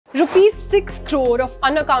Rupees 6 crore of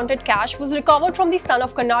unaccounted cash was recovered from the son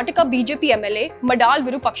of Karnataka BJP MLA Madal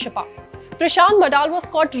Virupakshappa. Prashanth Madal was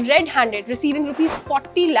caught red-handed receiving Rupees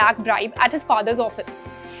 40 lakh bribe at his father's office.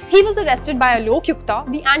 He was arrested by a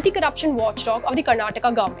Lokayukta, the anti-corruption watchdog of the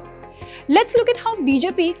Karnataka government. Let's look at how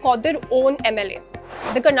BJP caught their own MLA.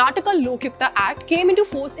 The Karnataka Lokayukta Act came into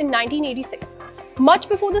force in 1986, much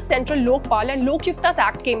before the Central Lokpal and Lokayuktas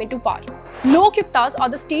Act came into power. Lokayuktas are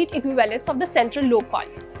the state equivalents of the Central Lokpal.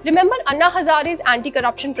 Remember Anna Hazare's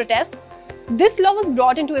anti-corruption protests? This law was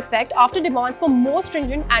brought into effect after demands for more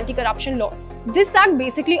stringent anti-corruption laws. This act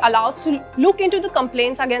basically allows to look into the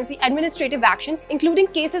complaints against the administrative actions, including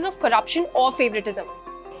cases of corruption or favoritism.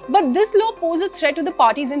 But this law posed a threat to the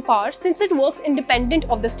parties in power since it works independent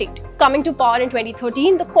of the state. Coming to power in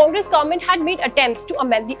 2013, the Congress government had made attempts to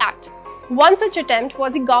amend the act. One such attempt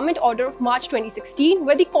was the Government Order of March 2016,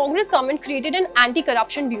 where the Congress government created an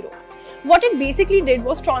anti-corruption bureau. What it basically did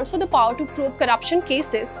was transfer the power to probe corruption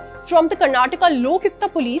cases from the Karnataka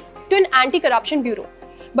Lokayukta police to an anti-corruption bureau.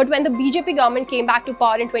 But when the BJP government came back to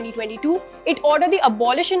power in 2022, it ordered the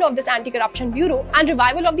abolition of this anti-corruption bureau and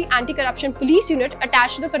revival of the anti-corruption police unit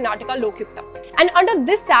attached to the Karnataka Lokayukta. And under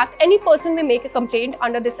this act, any person may make a complaint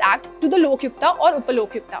under this act to the Lokayukta or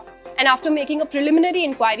Upalokyukta. And after making a preliminary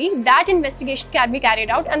inquiry, that investigation can be carried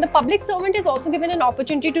out and the public servant is also given an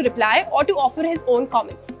opportunity to reply or to offer his own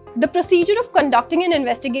comments. The procedure of conducting an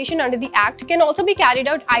investigation under the Act can also be carried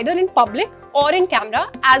out either in public or in camera,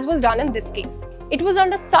 as was done in this case. It was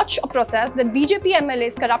under such a process that BJP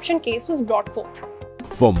MLA's corruption case was brought forth.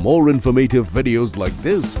 For more informative videos like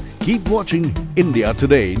this, keep watching India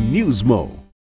Today News Mo.